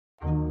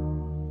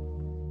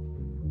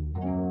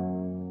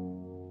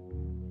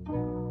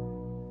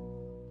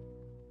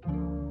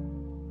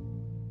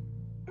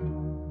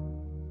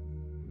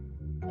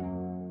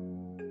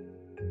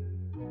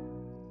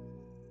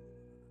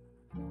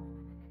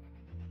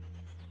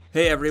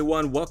Hey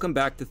everyone, welcome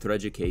back to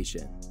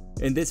Threaducation.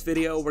 In this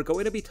video, we're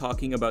going to be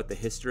talking about the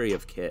history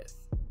of Kith.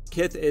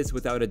 Kith is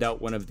without a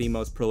doubt one of the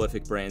most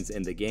prolific brands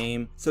in the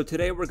game, so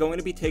today we're going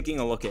to be taking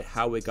a look at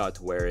how it got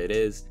to where it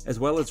is, as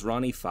well as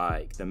Ronnie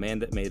Fieg, the man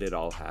that made it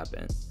all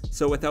happen.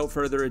 So without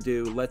further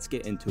ado, let's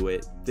get into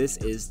it. This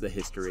is the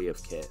history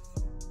of Kith.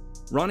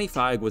 Ronnie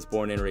Fieg was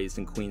born and raised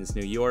in Queens,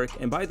 New York,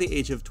 and by the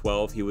age of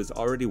 12, he was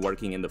already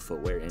working in the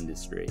footwear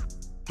industry.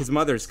 His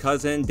mother's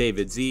cousin,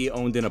 David Z,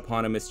 owned an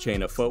eponymous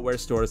chain of footwear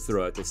stores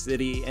throughout the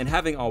city, and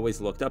having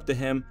always looked up to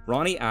him,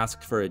 Ronnie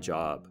asked for a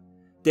job.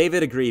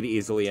 David agreed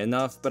easily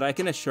enough, but I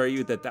can assure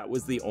you that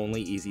was the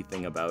only easy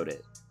thing about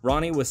it.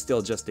 Ronnie was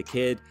still just a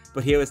kid,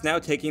 but he was now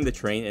taking the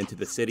train into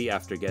the city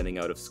after getting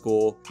out of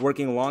school,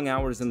 working long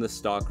hours in the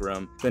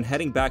stockroom, then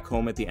heading back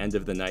home at the end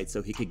of the night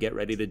so he could get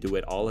ready to do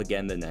it all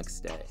again the next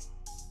day.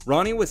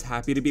 Ronnie was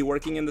happy to be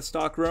working in the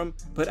stockroom,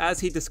 but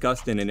as he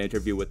discussed in an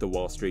interview with the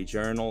Wall Street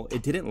Journal,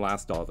 it didn't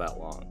last all that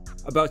long.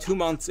 About 2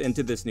 months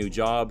into this new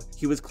job,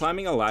 he was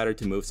climbing a ladder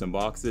to move some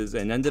boxes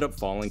and ended up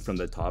falling from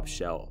the top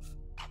shelf.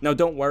 Now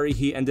don't worry,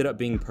 he ended up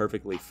being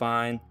perfectly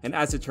fine, and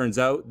as it turns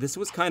out, this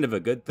was kind of a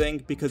good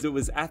thing because it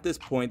was at this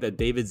point that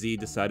David Z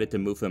decided to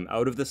move him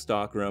out of the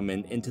stockroom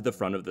and into the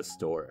front of the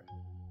store.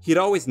 He'd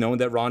always known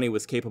that Ronnie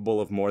was capable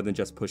of more than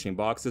just pushing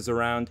boxes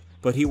around,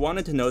 but he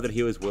wanted to know that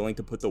he was willing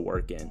to put the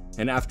work in,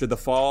 and after the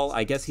fall,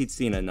 I guess he'd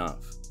seen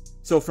enough.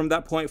 So from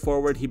that point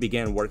forward, he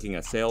began working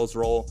a sales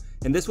role,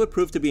 and this would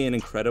prove to be an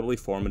incredibly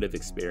formative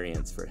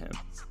experience for him.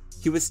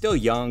 He was still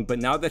young, but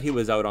now that he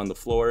was out on the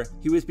floor,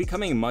 he was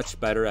becoming much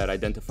better at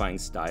identifying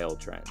style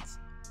trends.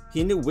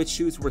 He knew which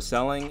shoes were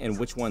selling and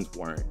which ones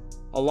weren't.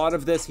 A lot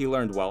of this he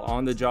learned while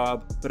on the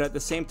job, but at the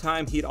same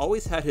time, he'd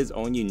always had his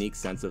own unique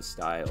sense of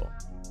style.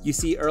 You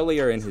see,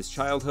 earlier in his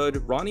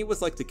childhood, Ronnie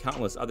was like the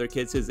countless other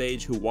kids his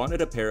age who wanted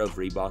a pair of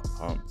Reebok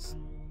pumps.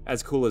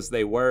 As cool as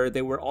they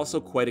were also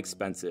quite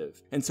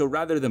expensive, and so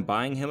rather than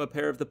buying him a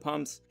pair of the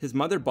pumps, his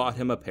mother bought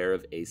him a pair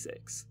of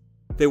Asics.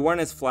 They weren't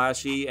as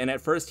flashy, and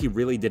at first he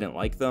really didn't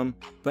like them,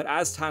 but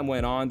as time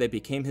went on, they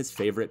became his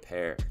favorite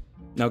pair.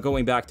 Now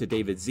going back to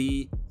David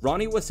Z,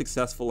 Ronnie was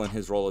successful in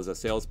his role as a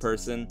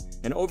salesperson,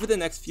 and over the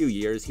next few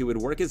years he would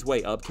work his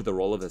way up to the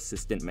role of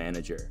assistant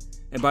manager,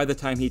 and by the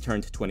time he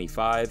turned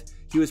 25,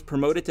 he was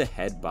promoted to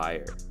head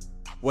buyer.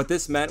 What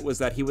this meant was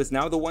that he was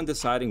now the one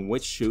deciding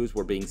which shoes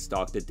were being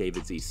stocked at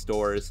David Z's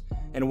stores,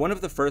 and one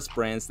of the first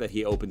brands that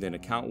he opened an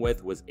account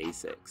with was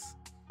Asics.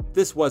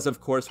 This was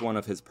of course one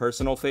of his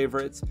personal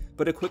favorites,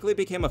 but it quickly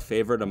became a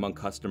favorite among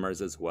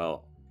customers as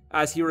well.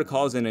 As he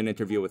recalls in an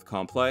interview with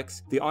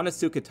Complex, the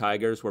Onitsuka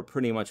Tigers were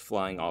pretty much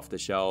flying off the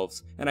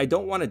shelves, and I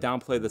don't want to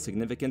downplay the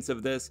significance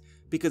of this,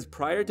 because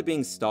prior to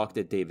being stocked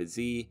at David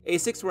Z,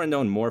 Asics were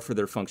known more for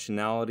their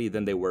functionality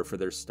than they were for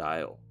their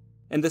style.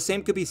 And the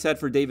same could be said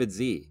for David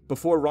Z.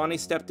 Before Ronnie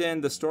stepped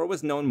in, the store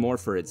was known more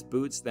for its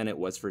boots than it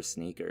was for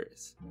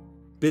sneakers.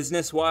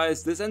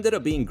 Business-wise, this ended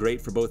up being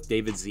great for both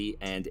David Z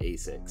and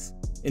Asics.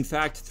 In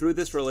fact, through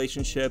this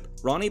relationship,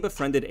 Ronnie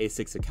befriended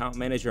Asics account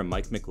manager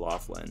Mike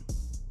McLaughlin.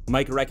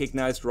 Mike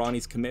recognized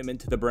Ronnie's commitment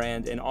to the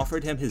brand and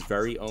offered him his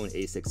very own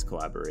Asics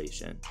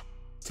collaboration.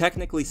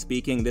 Technically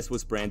speaking, this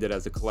was branded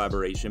as a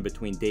collaboration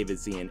between David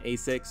Z and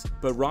Asics,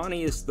 but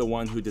Ronnie is the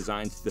one who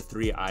designed the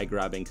 3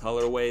 eye-grabbing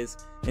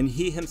colorways, and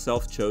he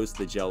himself chose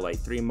the Gel Light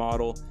 3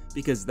 model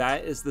because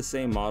that is the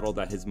same model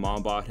that his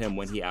mom bought him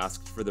when he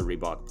asked for the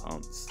Reebok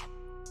pumps.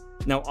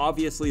 Now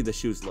obviously the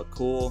shoes look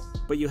cool,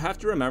 but you have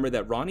to remember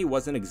that Ronnie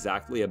wasn't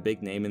exactly a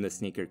big name in the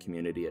sneaker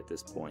community at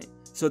this point,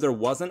 so there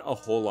wasn't a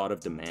whole lot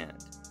of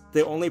demand.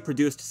 They only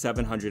produced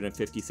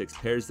 756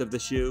 pairs of the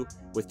shoe,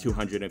 with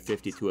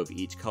 252 of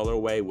each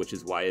colorway, which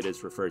is why it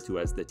is referred to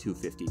as the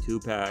 252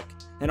 pack,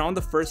 and on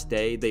the first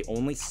day they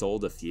only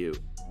sold a few.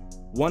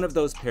 One of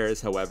those pairs,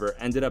 however,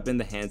 ended up in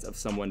the hands of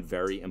someone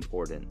very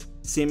important.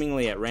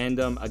 Seemingly at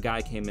random, a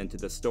guy came into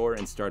the store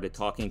and started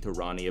talking to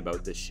Ronnie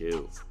about the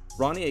shoe.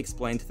 Ronnie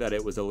explained that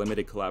it was a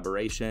limited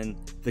collaboration,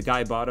 the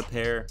guy bought a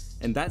pair,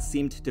 and that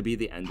seemed to be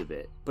the end of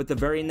it. But the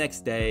very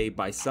next day,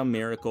 by some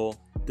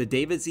miracle, the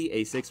David Z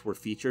Asics were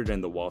featured in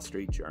the Wall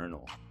Street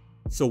Journal.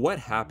 So what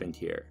happened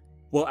here?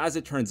 Well, as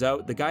it turns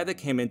out, the guy that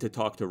came in to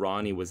talk to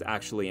Ronnie was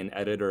actually an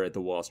editor at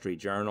the Wall Street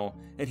Journal,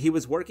 and he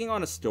was working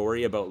on a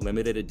story about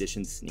limited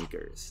edition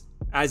sneakers.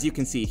 As you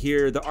can see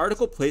here, the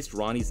article placed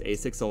Ronnie's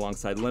Asics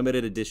alongside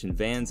limited edition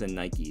Vans and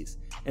Nikes,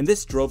 and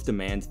this drove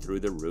demand through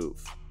the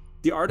roof.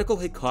 The article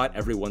had caught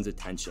everyone's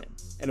attention,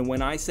 and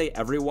when I say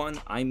everyone,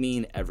 I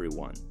mean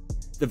everyone.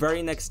 The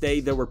very next day,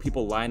 there were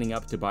people lining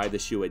up to buy the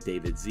shoe at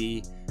David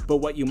Z, but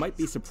what you might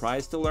be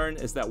surprised to learn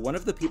is that one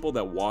of the people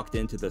that walked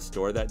into the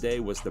store that day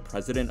was the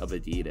president of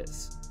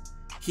Adidas.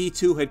 He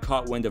too had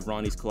caught wind of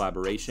Ronnie's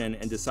collaboration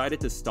and decided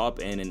to stop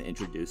in and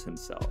introduce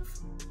himself.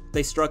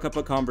 They struck up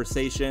a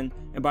conversation,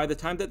 and by the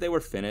time that they were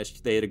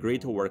finished, they had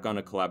agreed to work on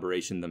a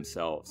collaboration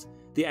themselves,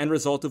 the end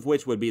result of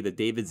which would be the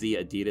David Z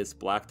Adidas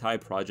Black Tie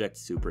Project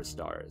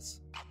Superstars.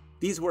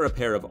 These were a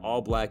pair of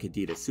all-black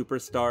Adidas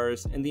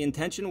Superstars, and the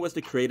intention was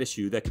to create a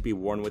shoe that could be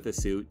worn with a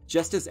suit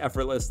just as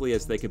effortlessly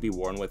as they could be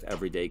worn with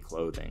everyday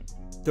clothing.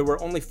 There were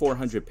only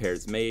 400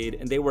 pairs made,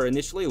 and they were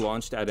initially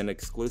launched at an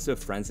exclusive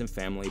Friends and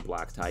Family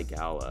black tie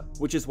gala,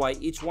 which is why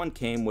each one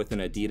came with an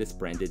Adidas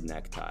branded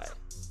necktie.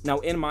 Now,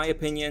 in my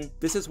opinion,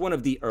 this is one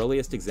of the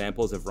earliest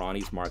examples of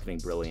Ronnie's marketing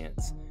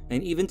brilliance,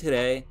 and even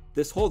today,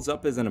 this holds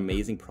up as an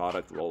amazing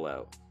product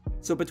rollout.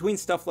 So between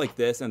stuff like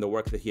this and the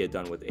work that he had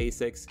done with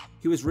Asics,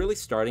 he was really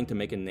starting to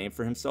make a name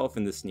for himself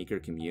in the sneaker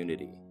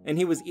community. And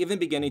he was even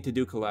beginning to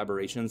do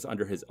collaborations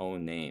under his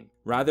own name,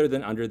 rather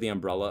than under the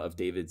umbrella of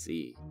David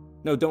Z.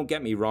 Now don't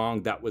get me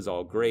wrong, that was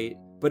all great,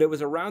 but it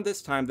was around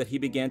this time that he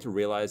began to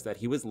realize that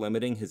he was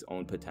limiting his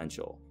own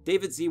potential.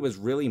 David Z was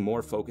really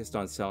more focused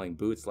on selling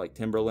boots like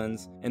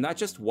Timberlands, and that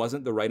just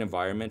wasn't the right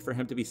environment for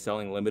him to be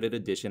selling limited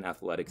edition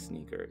athletic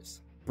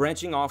sneakers.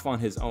 Branching off on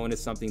his own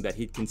is something that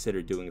he'd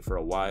considered doing for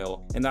a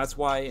while, and that's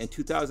why in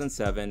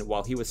 2007,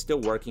 while he was still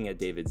working at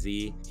David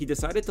Z, he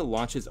decided to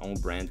launch his own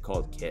brand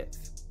called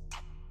Kith.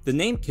 The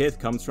name Kith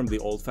comes from the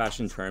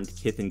old-fashioned term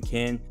kith and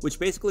kin, which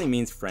basically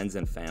means friends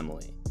and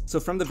family. So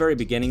from the very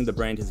beginning, the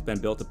brand has been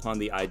built upon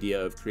the idea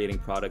of creating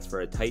products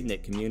for a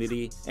tight-knit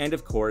community, and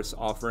of course,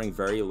 offering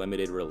very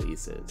limited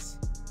releases.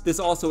 This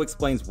also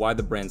explains why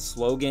the brand's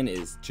slogan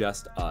is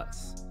 "Just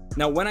Us."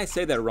 Now, when I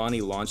say that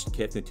Ronnie launched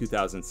Kith in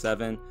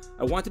 2007,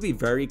 I want to be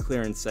very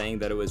clear in saying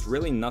that it was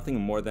really nothing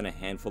more than a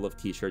handful of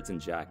t-shirts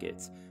and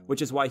jackets,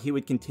 which is why he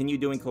would continue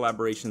doing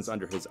collaborations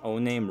under his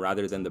own name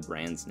rather than the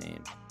brand's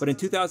name. But in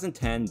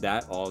 2010,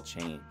 that all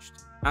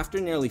changed.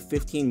 After nearly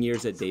 15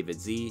 years at David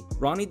Z,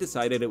 Ronnie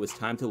decided it was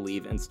time to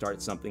leave and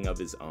start something of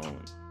his own.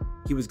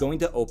 He was going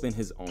to open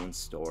his own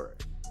store.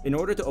 In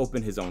order to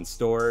open his own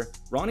store,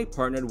 Ronnie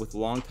partnered with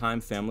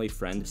longtime family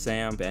friend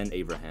Sam Ben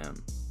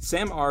Abraham.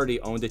 Sam already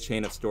owned a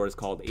chain of stores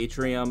called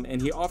Atrium, and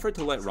he offered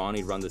to let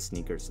Ronnie run the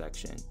sneaker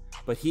section,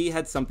 but he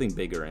had something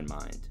bigger in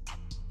mind.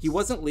 He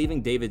wasn't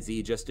leaving David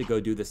Z just to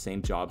go do the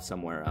same job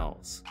somewhere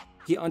else.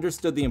 He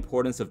understood the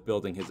importance of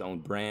building his own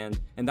brand,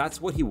 and that's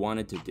what he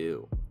wanted to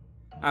do.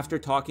 After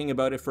talking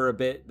about it for a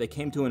bit, they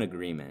came to an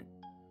agreement.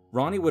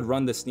 Ronnie would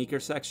run the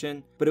sneaker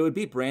section, but it would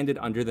be branded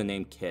under the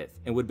name Kith,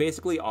 and would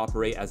basically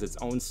operate as its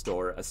own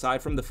store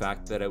aside from the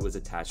fact that it was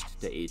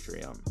attached to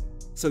Atrium.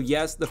 So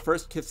yes, the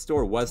first Kith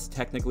store was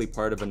technically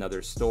part of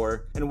another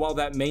store, and while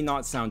that may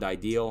not sound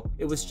ideal,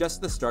 it was just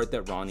the start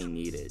that Ronnie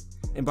needed.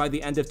 And by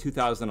the end of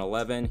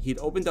 2011, he'd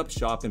opened up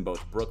shop in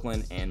both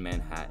Brooklyn and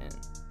Manhattan.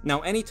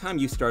 Now, anytime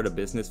you start a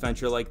business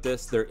venture like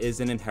this, there is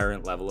an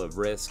inherent level of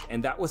risk,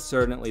 and that was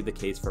certainly the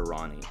case for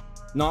Ronnie.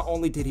 Not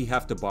only did he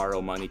have to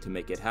borrow money to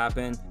make it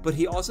happen, but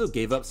he also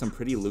gave up some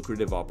pretty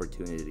lucrative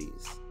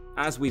opportunities.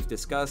 As we've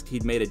discussed,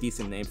 he'd made a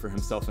decent name for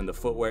himself in the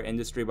footwear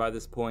industry by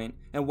this point,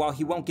 and while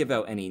he won't give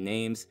out any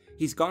names,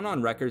 he's gone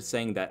on record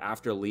saying that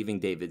after leaving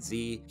David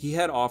Z, he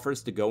had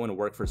offers to go and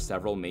work for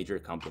several major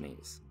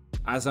companies.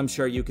 As I'm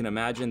sure you can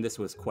imagine, this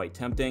was quite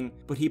tempting,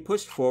 but he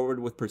pushed forward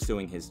with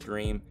pursuing his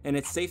dream, and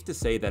it's safe to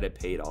say that it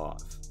paid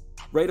off.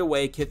 Right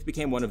away, Kith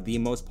became one of the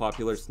most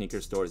popular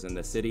sneaker stores in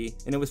the city,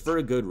 and it was for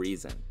a good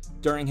reason.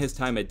 During his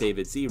time at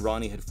David Z,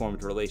 Ronnie had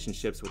formed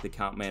relationships with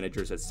account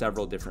managers at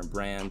several different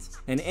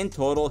brands, and in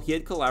total, he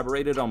had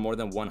collaborated on more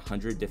than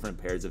 100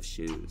 different pairs of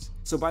shoes.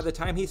 So by the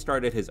time he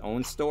started his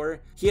own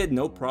store, he had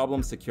no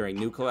problem securing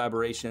new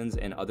collaborations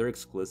and other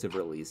exclusive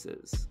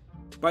releases.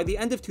 By the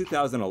end of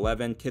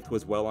 2011, Kith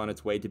was well on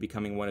its way to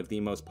becoming one of the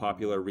most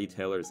popular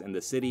retailers in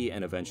the city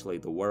and eventually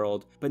the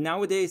world, but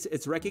nowadays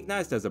it's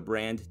recognized as a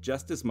brand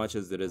just as much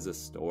as it is a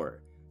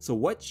store. So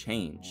what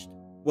changed?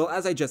 Well,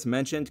 as I just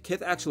mentioned,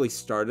 Kith actually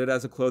started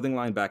as a clothing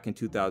line back in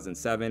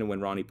 2007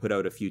 when Ronnie put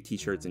out a few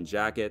t-shirts and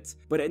jackets,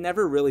 but it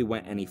never really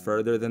went any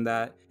further than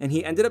that, and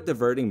he ended up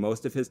diverting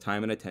most of his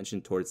time and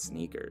attention towards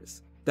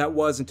sneakers. That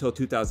was until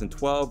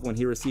 2012 when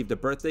he received a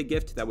birthday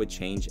gift that would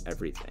change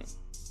everything.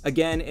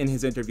 Again, in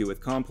his interview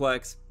with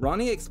Complex,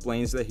 Ronnie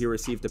explains that he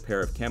received a pair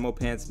of camo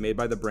pants made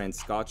by the brand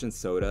Scotch &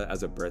 Soda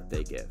as a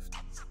birthday gift.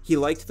 He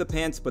liked the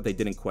pants, but they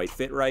didn't quite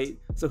fit right,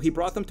 so he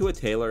brought them to a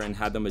tailor and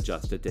had them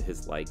adjusted to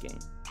his liking.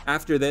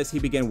 After this, he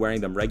began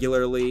wearing them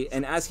regularly,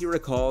 and as he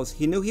recalls,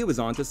 he knew he was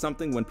onto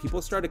something when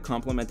people started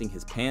complimenting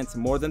his pants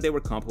more than they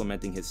were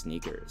complimenting his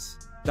sneakers.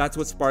 That's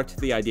what sparked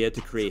the idea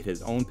to create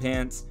his own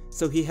pants,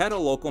 so he had a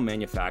local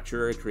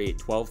manufacturer create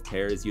 12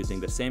 pairs using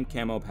the same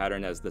camo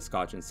pattern as the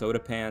Scotch & Soda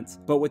pants,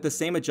 but with the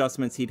same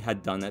adjustments he'd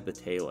had done at the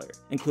tailor,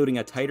 including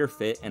a tighter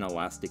fit and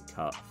elastic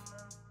cuff.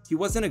 He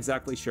wasn't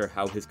exactly sure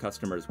how his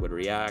customers would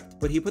react,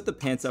 but he put the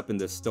pants up in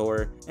the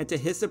store, and to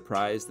his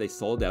surprise, they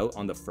sold out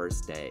on the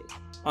first day.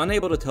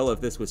 Unable to tell if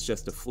this was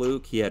just a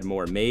fluke, he had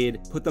more made,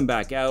 put them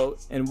back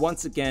out, and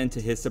once again, to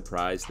his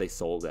surprise, they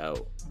sold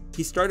out.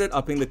 He started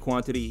upping the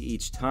quantity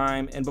each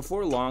time, and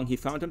before long, he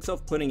found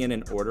himself putting in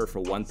an order for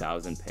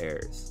 1,000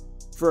 pairs.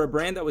 For a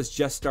brand that was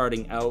just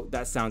starting out,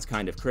 that sounds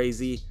kind of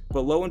crazy,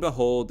 but lo and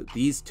behold,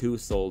 these two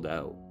sold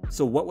out.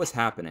 So what was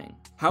happening?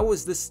 How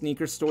was this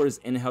sneaker store's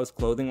in-house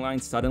clothing line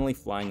suddenly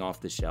flying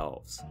off the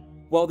shelves?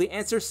 Well, the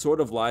answer sort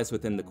of lies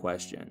within the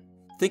question.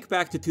 Think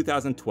back to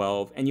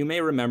 2012, and you may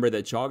remember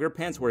that jogger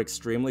pants were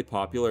extremely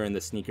popular in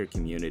the sneaker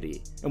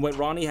community, and what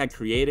Ronnie had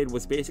created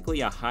was basically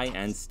a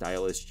high-end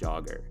stylish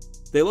jogger.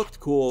 They looked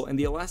cool, and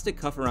the elastic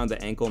cuff around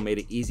the ankle made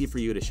it easy for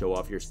you to show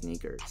off your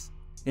sneakers.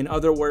 In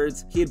other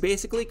words, he had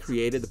basically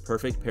created the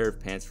perfect pair of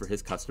pants for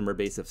his customer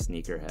base of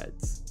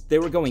sneakerheads. They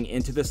were going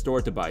into the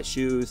store to buy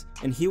shoes,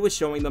 and he was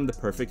showing them the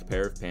perfect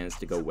pair of pants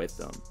to go with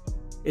them.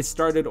 It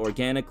started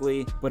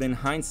organically, but in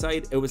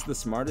hindsight, it was the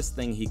smartest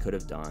thing he could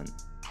have done.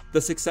 The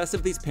success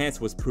of these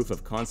pants was proof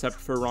of concept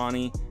for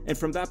Ronnie, and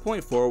from that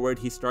point forward,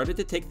 he started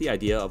to take the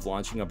idea of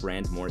launching a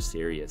brand more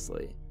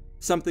seriously.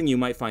 Something you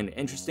might find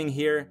interesting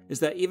here is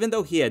that even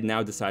though he had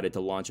now decided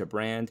to launch a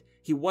brand,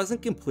 he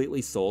wasn't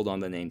completely sold on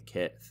the name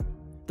Kith.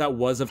 That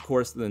was of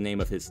course the name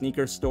of his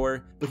sneaker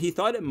store, but he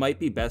thought it might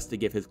be best to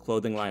give his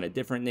clothing line a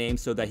different name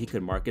so that he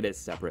could market it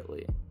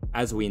separately.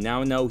 As we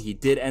now know, he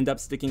did end up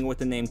sticking with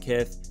the name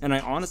Kith, and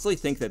I honestly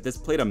think that this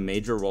played a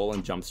major role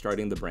in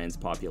jumpstarting the brand's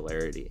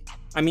popularity.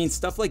 I mean,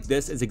 stuff like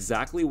this is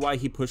exactly why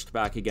he pushed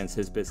back against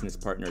his business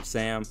partner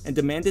Sam and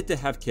demanded to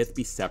have Kith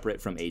be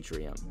separate from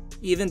Atrium.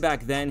 Even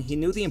back then, he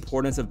knew the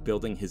importance of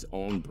building his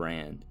own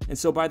brand, and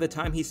so by the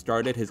time he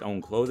started his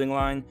own clothing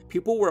line,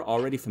 people were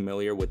already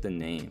familiar with the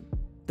name.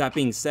 That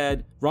being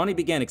said, Ronnie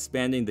began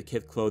expanding the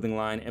Kith clothing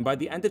line, and by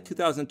the end of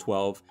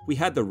 2012, we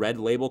had the Red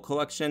Label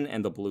collection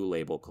and the Blue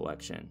Label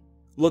collection.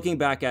 Looking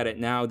back at it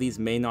now, these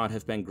may not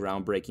have been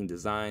groundbreaking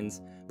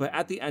designs, but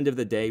at the end of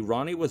the day,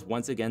 Ronnie was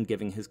once again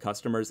giving his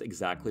customers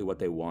exactly what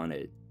they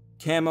wanted.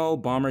 Camo,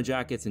 bomber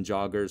jackets, and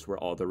joggers were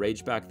all the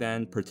rage back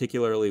then,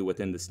 particularly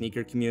within the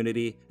sneaker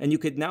community, and you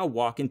could now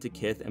walk into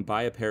Kith and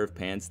buy a pair of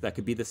pants that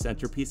could be the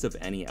centerpiece of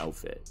any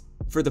outfit.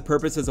 For the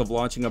purposes of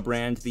launching a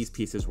brand, these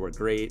pieces were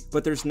great,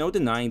 but there's no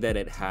denying that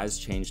it has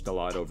changed a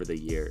lot over the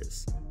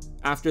years.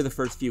 After the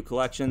first few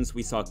collections,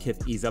 we saw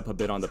Kith ease up a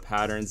bit on the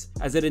patterns,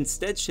 as it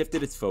instead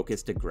shifted its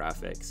focus to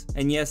graphics.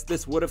 And yes,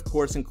 this would of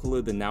course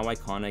include the now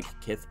iconic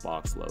Kith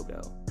box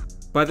logo.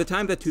 By the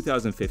time that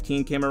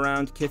 2015 came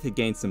around, Kith had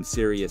gained some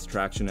serious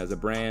traction as a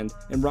brand,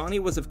 and Ronnie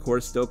was of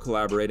course still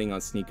collaborating on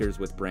sneakers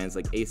with brands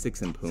like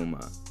Asics and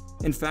Puma.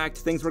 In fact,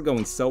 things were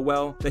going so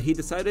well that he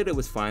decided it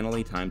was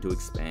finally time to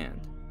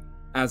expand.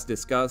 As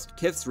discussed,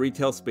 Kith's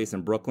retail space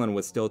in Brooklyn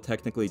was still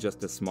technically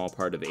just a small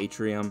part of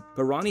Atrium,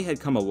 but Ronnie had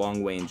come a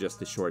long way in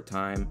just a short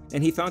time,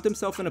 and he found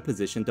himself in a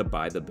position to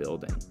buy the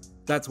building.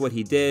 That's what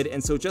he did,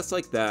 and so just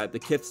like that, the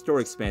Kith store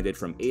expanded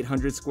from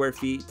 800 square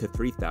feet to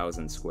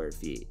 3,000 square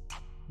feet.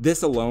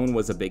 This alone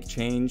was a big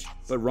change,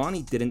 but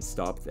Ronnie didn't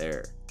stop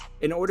there.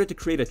 In order to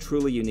create a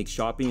truly unique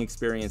shopping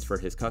experience for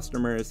his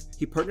customers,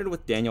 he partnered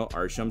with Daniel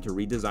Arsham to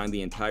redesign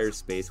the entire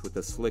space with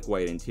a slick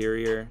white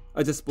interior,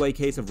 a display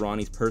case of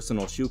Ronnie's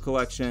personal shoe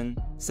collection,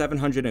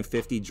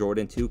 750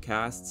 Jordan 2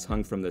 casts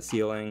hung from the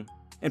ceiling,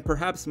 and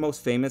perhaps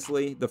most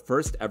famously, the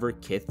first ever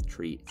Kith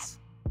treats.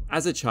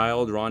 As a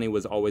child, Ronnie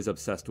was always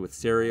obsessed with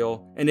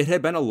cereal, and it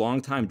had been a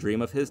long-time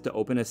dream of his to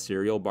open a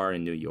cereal bar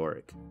in New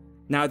York.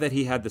 Now that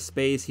he had the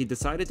space, he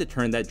decided to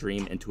turn that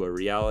dream into a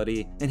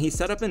reality, and he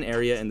set up an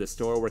area in the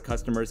store where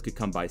customers could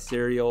come buy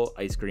cereal,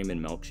 ice cream, and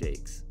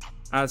milkshakes.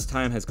 As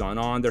time has gone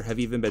on, there have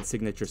even been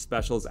signature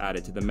specials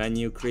added to the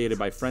menu created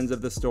by friends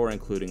of the store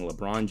including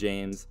LeBron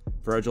James,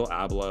 Virgil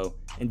Abloh,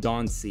 and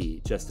Don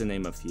C, just to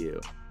name a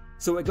few.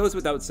 So it goes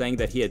without saying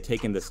that he had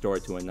taken the store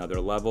to another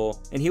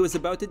level, and he was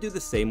about to do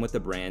the same with the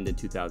brand in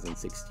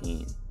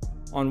 2016.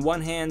 On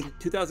one hand,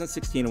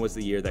 2016 was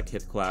the year that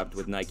Kith collabed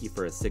with Nike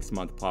for a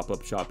 6-month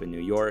pop-up shop in New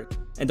York,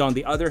 and on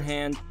the other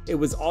hand, it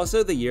was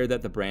also the year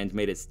that the brand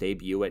made its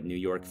debut at New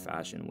York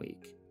Fashion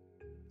Week.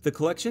 The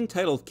collection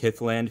titled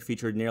Kithland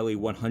featured nearly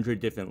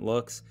 100 different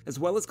looks, as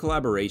well as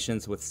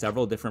collaborations with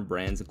several different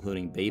brands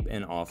including Bape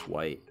and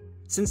Off-White.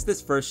 Since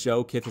this first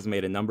show, Kith has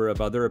made a number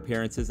of other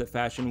appearances at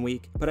Fashion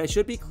Week, but I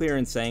should be clear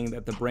in saying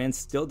that the brand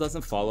still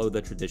doesn't follow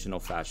the traditional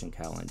fashion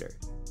calendar.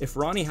 If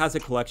Ronnie has a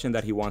collection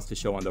that he wants to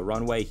show on the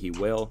runway, he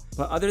will,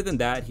 but other than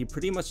that, he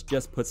pretty much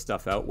just puts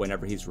stuff out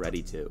whenever he's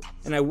ready to.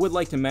 And I would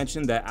like to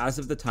mention that as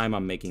of the time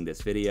I'm making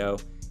this video,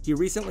 he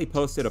recently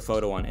posted a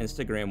photo on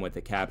Instagram with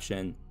the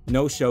caption,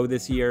 "No show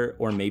this year,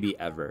 or maybe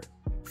ever.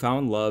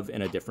 Found love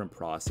in a different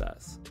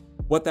process."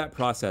 What that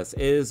process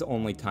is,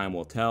 only time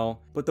will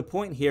tell, but the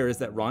point here is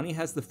that Ronnie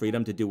has the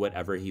freedom to do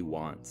whatever he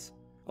wants.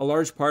 A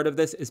large part of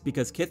this is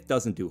because Kith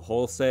doesn't do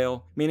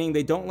wholesale, meaning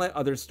they don't let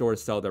other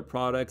stores sell their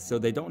products, so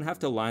they don't have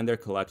to line their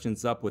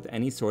collections up with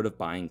any sort of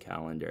buying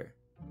calendar.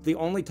 The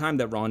only time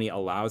that Ronnie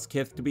allows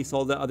Kith to be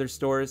sold at other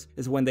stores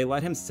is when they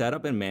let him set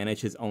up and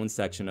manage his own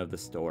section of the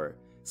store,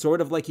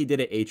 sort of like he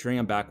did at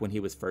Atrium back when he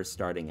was first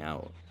starting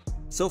out.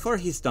 So far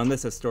he's done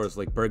this at stores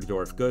like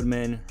Bergdorf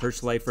Goodman,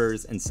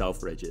 Hirschleifers, and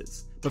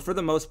Selfridges, but for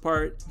the most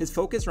part, his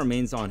focus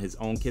remains on his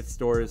own Kith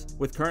stores,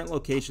 with current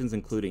locations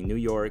including New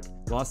York,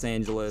 Los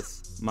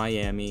Angeles,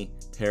 Miami,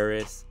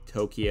 Paris,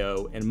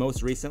 Tokyo, and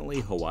most recently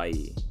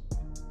Hawaii.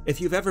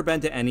 If you've ever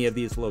been to any of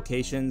these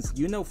locations,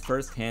 you know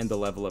firsthand the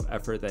level of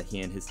effort that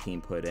he and his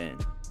team put in.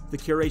 The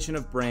curation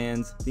of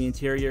brands, the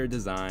interior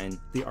design,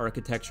 the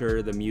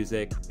architecture, the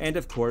music, and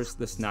of course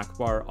the snack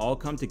bar all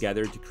come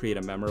together to create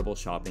a memorable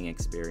shopping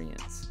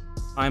experience.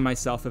 I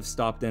myself have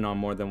stopped in on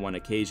more than one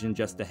occasion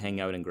just to hang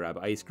out and grab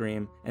ice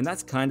cream, and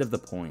that's kind of the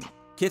point.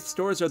 Kith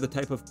stores are the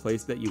type of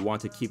place that you want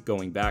to keep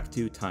going back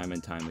to time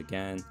and time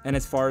again, and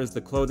as far as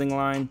the clothing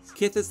line,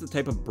 Kith is the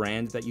type of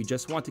brand that you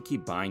just want to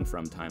keep buying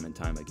from time and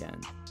time again.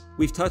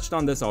 We've touched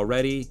on this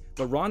already,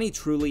 but Ronnie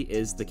truly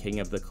is the king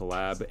of the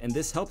collab, and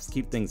this helps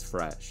keep things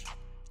fresh.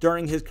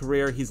 During his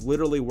career, he's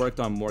literally worked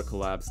on more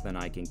collabs than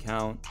I can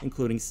count,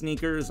 including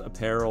sneakers,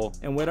 apparel,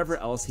 and whatever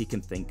else he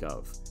can think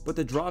of. But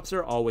the drops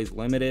are always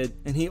limited,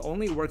 and he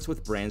only works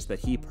with brands that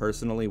he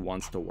personally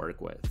wants to work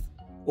with.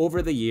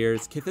 Over the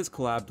years, Kith has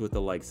collabed with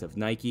the likes of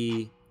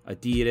Nike,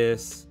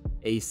 Adidas,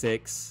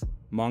 Asics,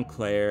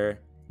 Moncler,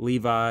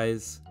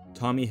 Levi's,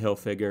 Tommy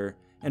Hilfiger,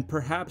 and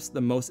perhaps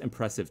the most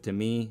impressive to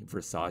me,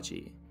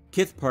 Versace.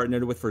 Kith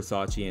partnered with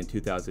Versace in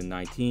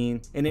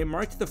 2019, and it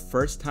marked the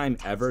first time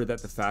ever that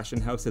the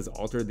fashion house has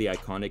altered the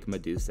iconic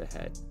Medusa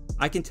head.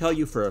 I can tell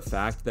you for a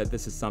fact that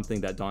this is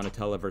something that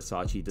Donatella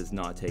Versace does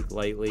not take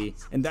lightly,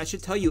 and that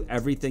should tell you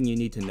everything you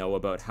need to know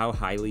about how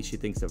highly she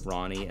thinks of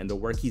Ronnie and the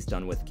work he's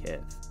done with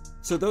Kith.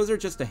 So those are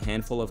just a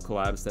handful of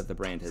collabs that the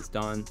brand has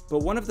done,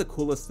 but one of the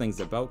coolest things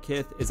about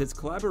Kith is its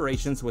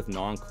collaborations with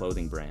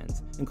non-clothing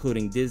brands,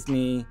 including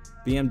Disney,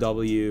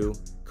 BMW,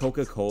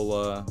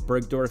 Coca-Cola,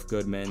 Bergdorf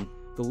Goodman.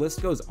 The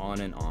list goes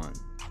on and on.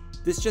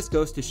 This just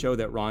goes to show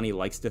that Ronnie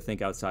likes to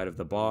think outside of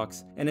the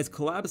box, and it's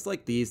collabs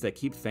like these that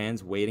keep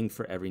fans waiting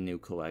for every new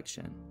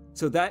collection.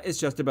 So that is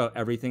just about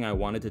everything I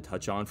wanted to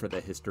touch on for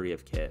the history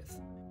of Kith.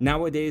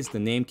 Nowadays, the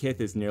name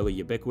Kith is nearly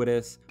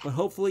ubiquitous, but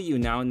hopefully you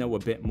now know a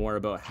bit more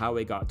about how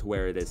it got to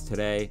where it is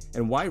today,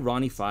 and why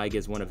Ronnie Fieg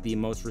is one of the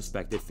most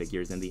respected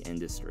figures in the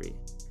industry.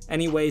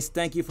 Anyways,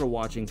 thank you for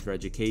watching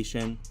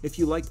Threaducation. If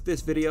you liked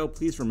this video,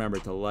 please remember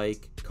to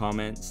like,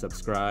 comment,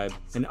 subscribe,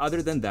 and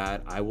other than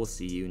that, I will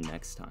see you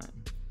next time.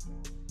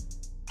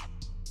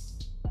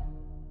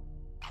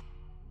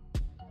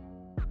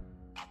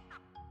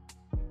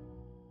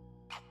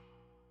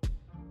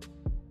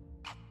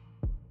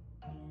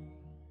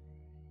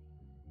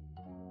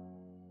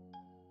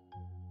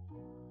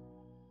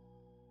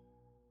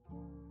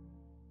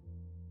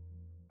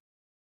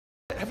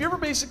 Have you ever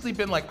basically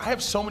been like, I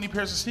have so many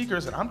pairs of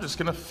sneakers and I'm just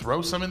gonna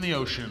throw some in the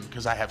ocean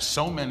because I have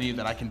so many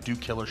that I can do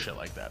killer shit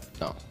like that?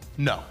 No.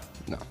 No.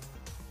 No.